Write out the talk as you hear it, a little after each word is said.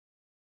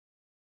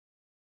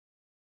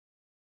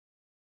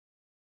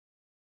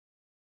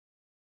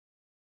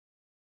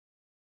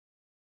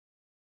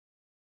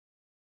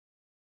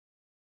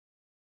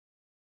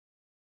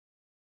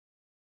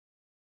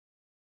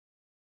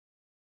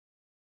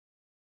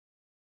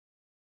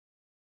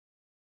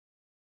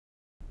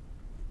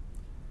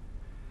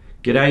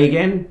G'day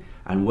again,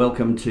 and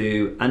welcome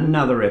to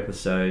another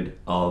episode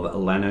of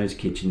Lanno's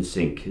Kitchen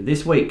Sink.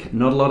 This week,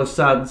 not a lot of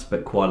suds,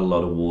 but quite a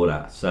lot of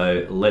water.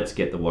 So let's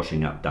get the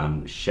washing up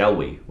done, shall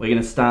we? We're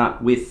going to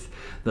start with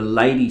the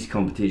ladies'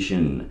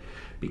 competition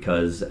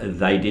because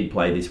they did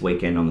play this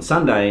weekend on the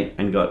Sunday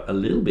and got a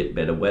little bit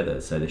better weather,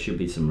 so there should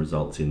be some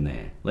results in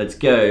there. Let's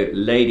go,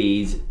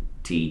 ladies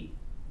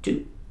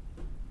T2.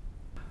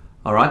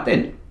 All right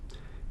then.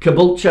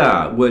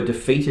 Caboolture were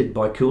defeated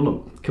by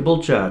Coolum.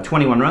 Caboolture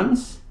 21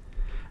 runs.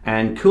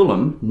 And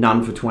Coolum,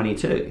 none for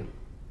 22.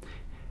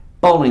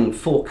 Bowling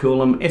for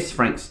Coolum, S.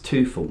 Franks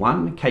 2 for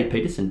 1, K.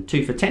 Peterson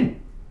 2 for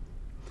 10.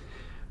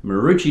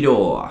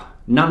 Maroochydore,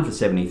 none for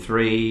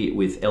 73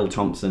 with L.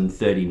 Thompson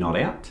 30 not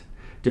out.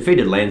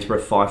 Defeated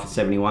Landsborough 5 for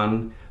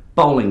 71.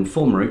 Bowling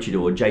for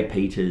Maroochydore, J.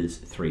 Peters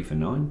 3 for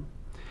 9.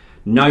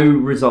 No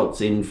results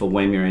in for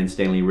Wamuran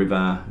Stanley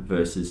River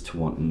versus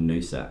Tewantin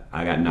Noosa.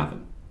 I got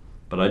nothing.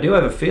 But I do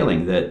have a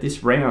feeling that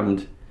this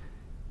round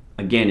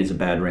again is a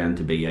bad round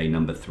to be a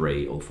number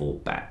 3 or 4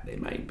 bat. There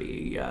may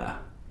be a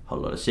whole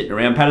lot of sitting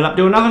around padded up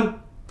doing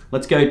nothing.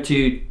 Let's go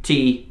to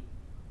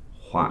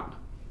T1.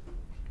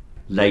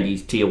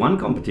 Ladies Tier 1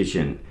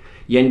 competition.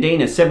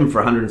 Yandina 7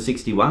 for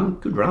 161,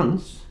 good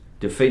runs.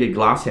 Defeated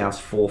Glasshouse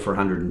 4 for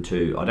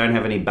 102. I don't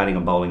have any batting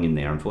or bowling in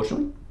there,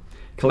 unfortunately.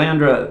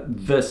 Caloundra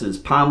versus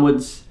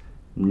Palmwoods,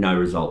 no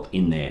result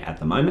in there at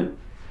the moment.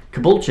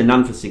 Caboolture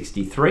none for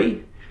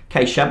 63.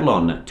 K.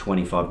 Shablon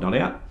 25 not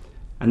out.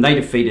 And they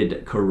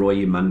defeated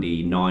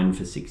Koroyumundi 9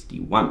 for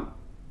 61.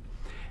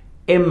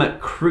 M.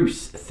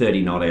 Cruz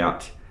 30 not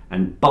out.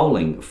 And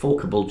bowling for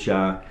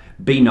Caboolture,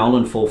 B.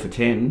 Nolan 4 for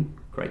 10.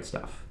 Great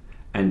stuff.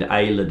 And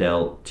A.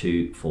 Liddell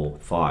 2 for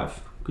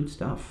 5. Good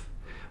stuff.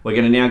 We're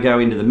going to now go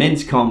into the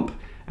men's comp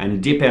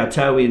and dip our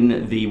toe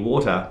in the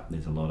water.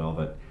 There's a lot of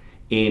it.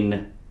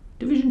 In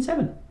Division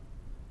 7.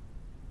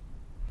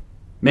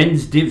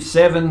 Men's Div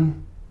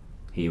 7.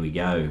 Here we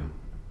go.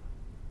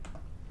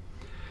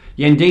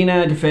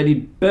 Yandina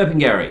defeated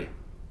Burpengary.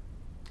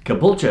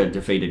 Caboolture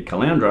defeated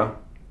Caloundra.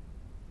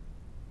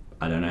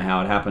 I don't know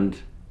how it happened.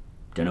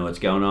 Don't know what's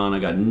going on. I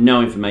got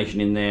no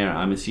information in there.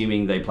 I'm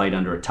assuming they played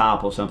under a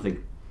tarp or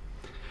something.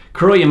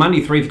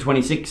 Koroyumundi 3 for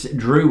 26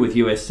 drew with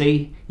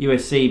USC.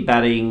 USC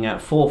batting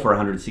 4 for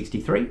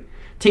 163.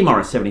 T.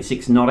 Morris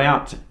 76 not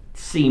out.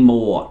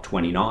 Seymour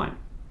 29.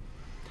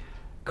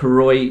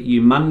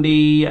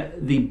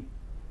 Koroyumundi,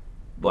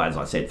 well, as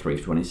I said, 3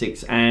 for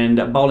 26.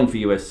 And bowling for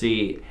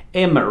USC,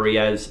 M.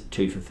 Riaz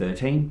 2 for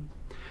 13.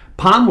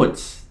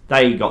 Palmwoods,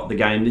 they got the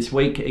game this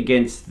week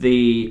against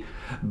the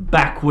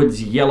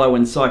backwards yellow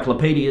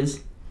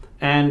encyclopedias.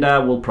 And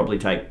we'll probably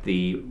take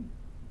the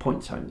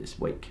points home this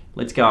week.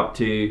 Let's go up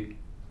to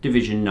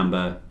division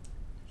number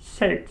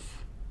 6.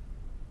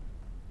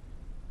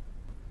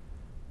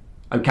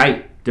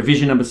 Okay,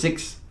 division number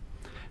 6.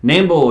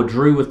 Nambour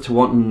drew with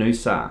Tewantin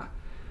Noosa.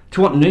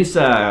 Tewantin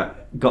Noosa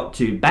got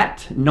to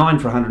bat 9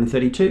 for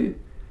 132.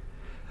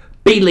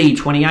 B. Lee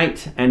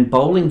 28 and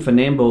bowling for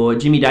Nambour,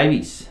 Jimmy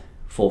Davies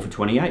 4 for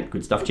 28.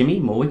 Good stuff, Jimmy.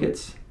 More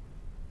wickets.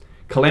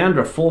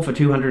 Caloundra 4 for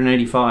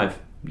 285.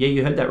 Yeah,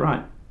 you heard that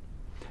right.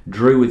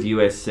 Drew with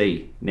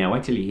USC. Now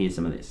wait till you hear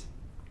some of this.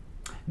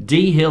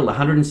 D. Hill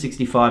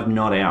 165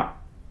 not out.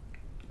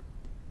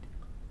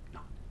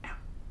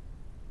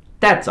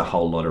 That's a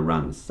whole lot of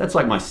runs. That's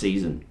like my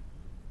season.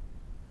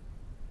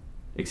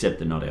 Except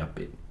the not out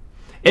bit.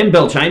 M.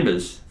 Bell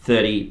Chambers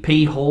 30.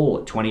 P.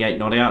 Hall 28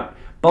 not out.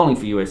 Bowling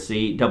for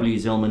USC. W.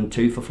 Zillman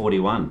 2 for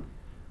 41.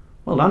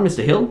 Well done,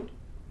 Mr. Hill.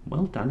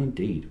 Well done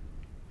indeed.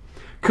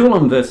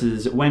 Coolum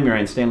versus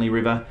Wamuran Stanley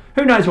River.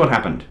 Who knows what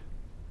happened?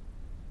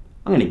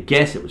 I'm going to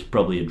guess it was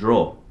probably a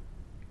draw.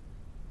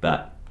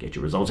 But get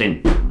your results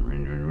in.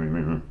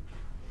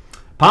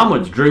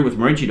 Palmwoods drew with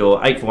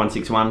Maroochydore 8 for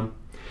 161.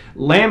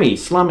 Lammy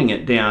slumming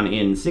it down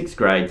in 6th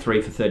grade 3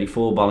 for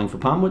 34 bowling for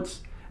Palmwoods.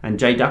 And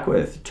J.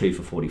 Duckworth 2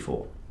 for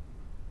 44.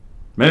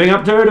 Moving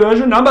up to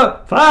division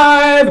number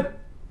 5.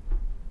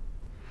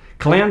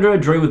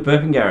 Caloundra drew with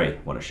Burpengary.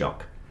 What a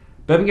shock.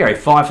 Burpengary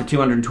 5 for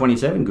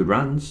 227. Good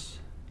runs.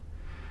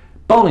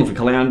 Bowling for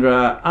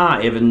Caloundra, R.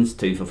 Evans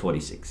 2 for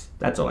 46.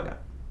 That's all I got.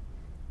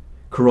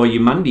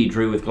 Koroyumundi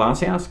drew with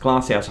Glasshouse.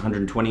 Glasshouse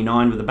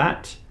 129 with a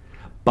bat.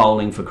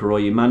 Bowling for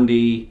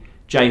Koroyumundi,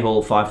 J.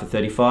 Hall 5 for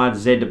 35.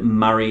 Z.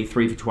 Murray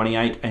 3 for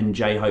 28. And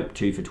J. Hope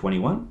 2 for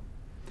 21.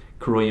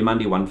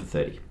 Koroyumundi 1 for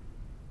 30.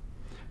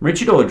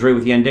 Maroochydore drew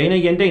with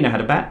Yandina. Yandina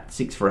had a bat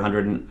 6 for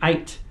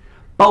 108.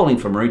 Bowling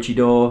for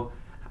Maroochydore,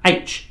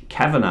 H.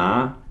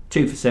 Kavanagh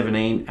 2 for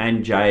 17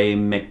 and J.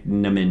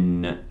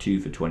 McNamara 2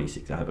 for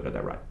 26. I hope I got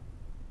that right.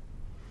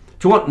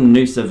 Tewantin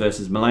Noosa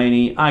versus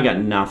Maloney. I got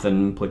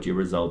nothing. Put your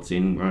results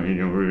in.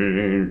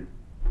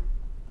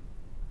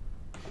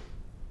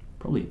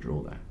 Probably a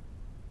draw though.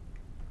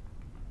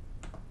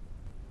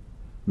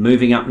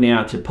 Moving up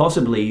now to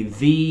possibly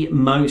the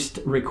most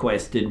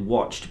requested,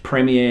 watched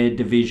Premier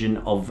Division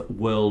of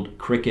World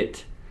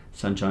Cricket,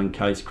 Sunshine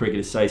Coast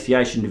Cricket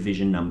Association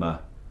Division number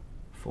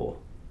 4.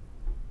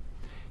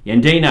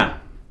 Yandina,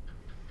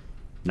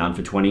 none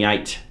for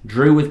 28.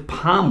 Drew with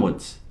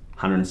Palmwoods,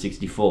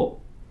 164.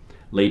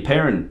 Lee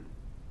Perrin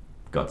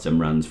got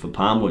some runs for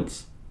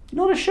Palmwoods.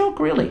 Not a shock,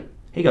 really.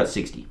 He got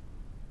 60.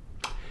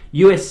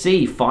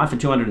 USC, 5 for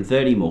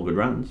 230, more good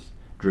runs.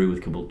 Drew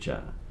with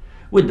Caboolture.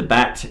 With the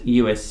bat,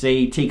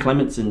 USC, T.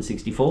 Clementson,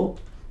 64.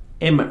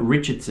 M.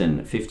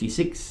 Richardson,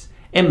 56.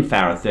 M.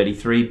 Farah,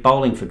 33,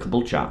 bowling for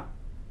Caboolture.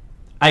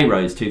 A.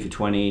 Rose, 2 for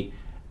 20.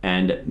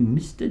 And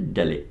Mr.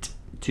 Delit,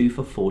 2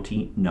 for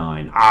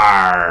 49.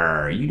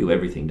 Arr! You do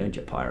everything, don't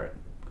you, Pirate?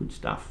 Good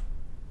stuff.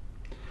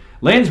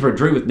 Landsborough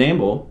drew with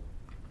Nambour.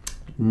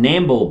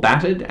 Nambour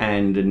batted,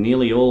 and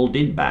nearly all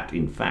did bat,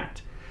 in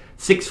fact.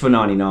 6 for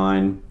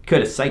 99.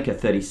 Curtis Saker,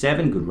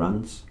 37, good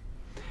runs.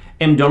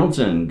 M.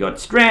 Donaldson got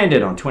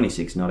stranded on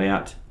 26 not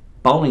out.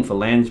 Bowling for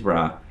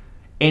Landsborough.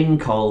 N.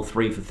 Cole,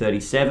 3 for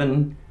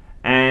 37.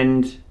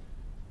 And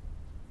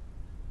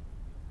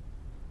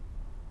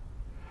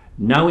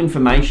no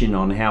information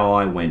on how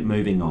I went.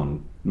 Moving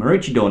on.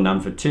 Maroochydore,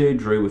 none for 2.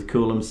 Drew with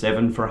Coolum,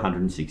 7 for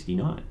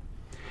 169.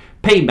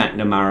 P.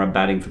 McNamara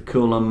batting for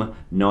Coolum,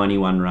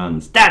 91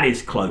 runs. That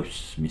is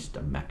close,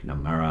 Mr.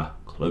 McNamara.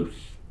 Close.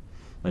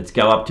 Let's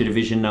go up to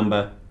division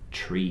number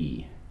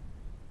 3.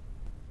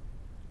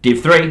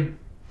 Div 3.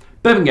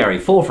 Burpengary,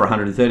 4 for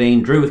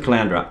 113. Drew with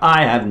Caloundra.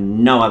 I have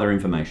no other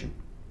information.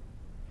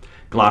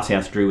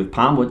 Glasshouse drew with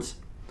Palmwoods.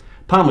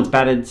 Palmwoods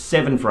batted,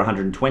 7 for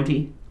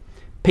 120.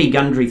 P.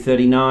 Gundry,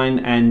 39.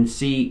 And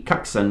C.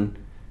 Cuxon,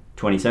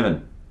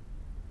 27.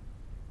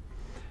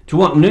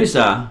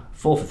 Tawantinoosa,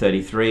 4 for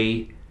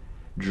 33.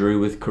 Drew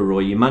with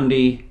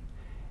Koroyumundi.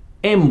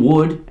 M.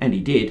 Wood, and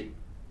he did,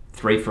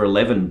 3 for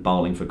 11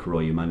 bowling for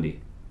Koroyumundi.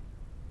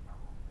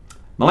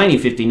 Mullaney,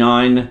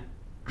 59.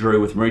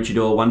 Drew with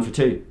Maroochydore, 1 for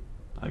 2.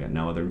 I got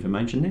no other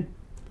information there.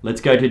 Let's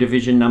go to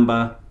division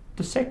number,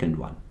 the second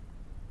one.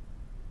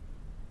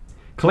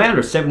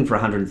 Caloundra, 7 for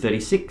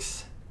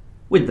 136.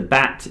 With the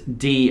bat,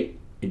 D.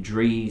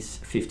 Idris,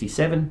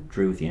 57.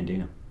 Drew with the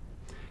Andina.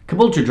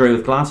 Caboolture drew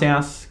with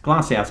Glasshouse.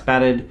 Glasshouse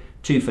batted,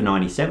 2 for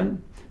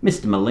 97.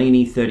 Mr.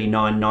 Malini,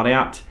 39 not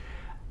out.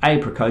 A.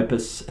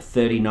 Procopus,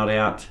 30 not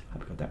out. I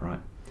hope I got that right.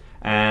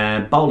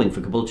 And bowling for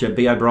Caboolture,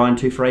 B. O'Brien,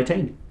 2 for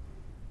 18.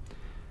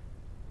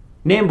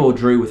 Nambour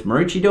drew with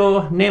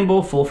Maroochydore.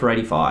 Nambour, 4 for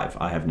 85.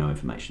 I have no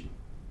information.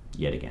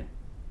 Yet again.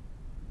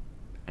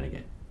 And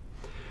again.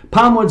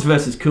 Palmwoods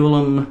versus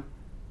Coolum.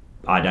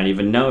 I don't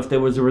even know if there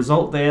was a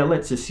result there.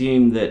 Let's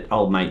assume that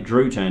old mate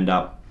Drew turned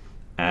up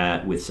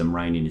with some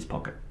rain in his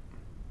pocket.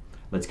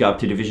 Let's go up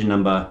to division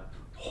number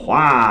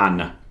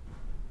 1.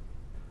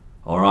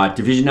 Alright,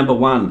 division number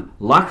 1.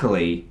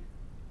 Luckily,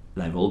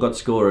 they've all got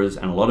scorers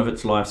and a lot of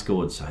it's live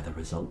scored, so the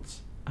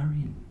results are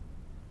in.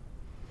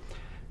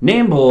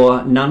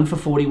 Nambour, none for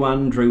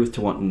 41, drew with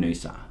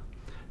Tawantinoosa.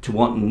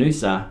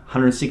 Tawantinoosa,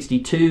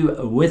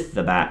 162 with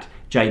the bat.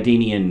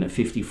 Jadenian,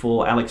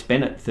 54. Alex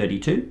Bennett,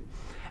 32.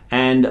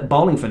 And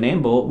bowling for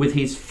Nambour with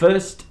his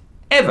first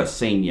ever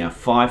senior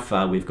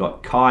fifer, we've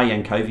got Kai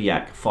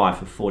Yankoviak, 5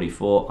 for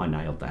 44. I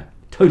nailed that.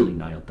 Totally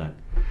nailed that.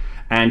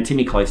 And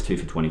Timmy Close, 2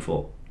 for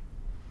 24.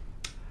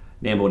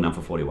 Nambour, none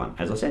for 41,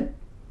 as I said.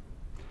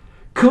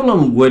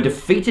 Coolum were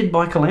defeated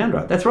by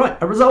Caloundra. That's right,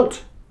 a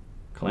result.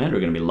 Caloundra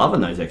are going to be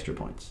loving those extra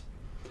points.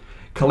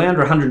 Caloundra,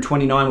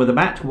 129 with a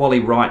bat. Wally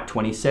Wright,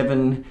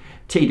 27.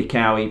 T.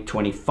 DeCowie,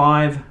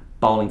 25.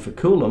 Bowling for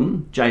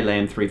Coolum, J.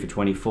 Lamb, 3 for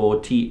 24.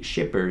 T.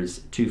 Shippers,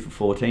 2 for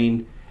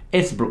 14.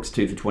 S. Brooks,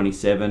 2 for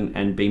 27.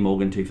 And B.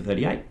 Morgan, 2 for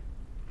 38.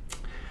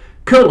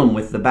 Coolum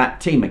with the bat.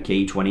 T.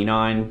 McKee,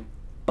 29.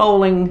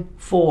 Bowling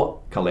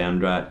for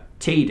Caloundra,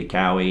 T.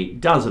 DeCowie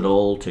does it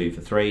all, 2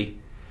 for 3.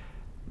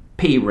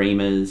 P.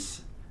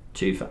 Reamers,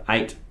 2 for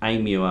 8. A.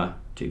 Muir,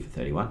 2 for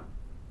 31.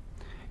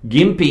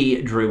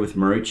 Gympie drew with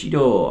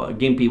Maroochydore.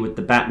 Gympie with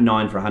the bat,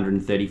 9 for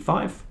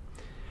 135.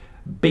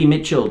 B.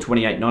 Mitchell,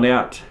 28 not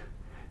out.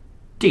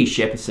 D.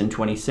 Shepperson,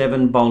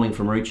 27. Bowling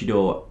for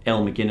Maroochydore.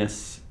 L.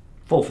 McGuinness,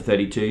 4 for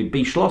 32.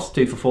 B. Schloss,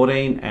 2 for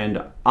 14.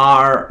 And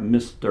R.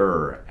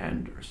 Mr.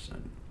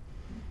 Anderson,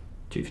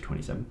 2 for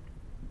 27.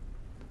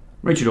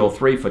 Maroochydore,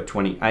 3 for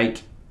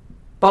 28.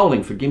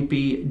 Bowling for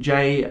Gympie.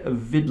 J.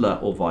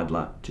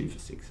 Vidler, 2 for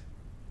 6.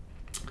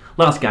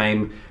 Last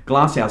game,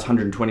 Glasshouse,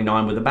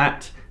 129 with a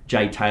bat.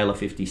 J. Taylor,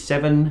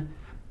 57.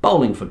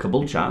 Bowling for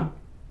Caboolture,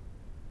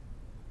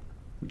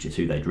 which is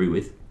who they drew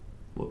with.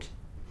 Whoops.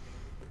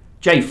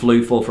 J.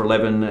 Flew, 4 for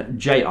 11.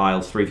 J.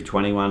 Isles, 3 for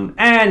 21.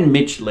 And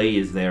Mitch Lee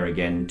is there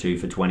again, 2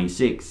 for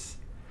 26.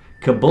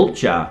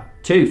 Caboolture,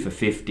 2 for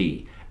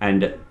 50.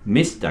 And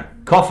Mr.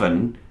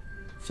 Coffin,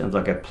 sounds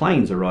like a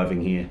plane's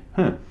arriving here.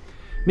 Huh.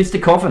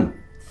 Mr. Coffin,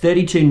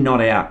 32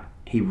 not out.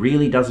 He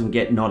really doesn't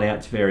get not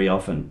outs very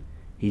often.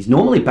 He's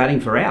normally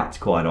batting for outs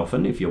quite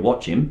often if you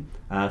watch him.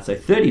 So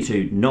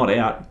 32 not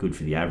out, good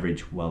for the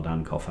average. Well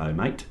done, Coffo,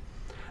 mate.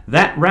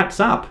 That wraps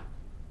up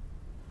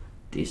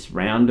this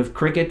round of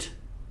cricket,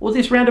 or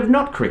this round of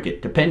not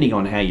cricket, depending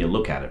on how you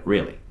look at it,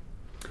 really.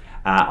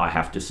 I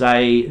have to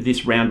say,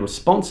 this round was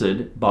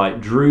sponsored by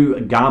Drew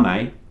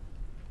Game.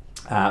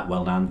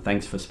 Well done.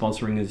 Thanks for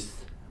sponsoring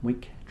this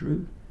week,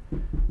 Drew.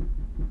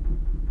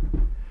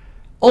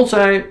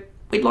 Also,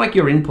 we'd like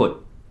your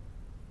input.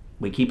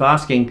 We keep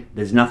asking,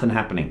 there's nothing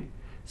happening.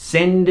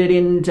 Send it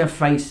into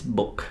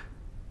Facebook.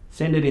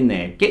 Send it in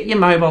there. Get your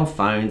mobile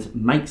phones,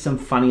 make some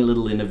funny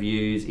little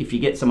interviews. If you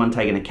get someone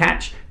taking a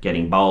catch,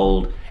 getting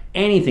bowled,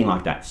 anything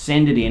like that,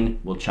 send it in.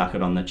 We'll chuck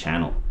it on the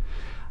channel.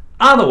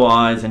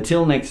 Otherwise,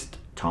 until next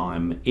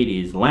time, it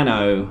is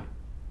Lanno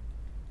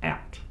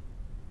out.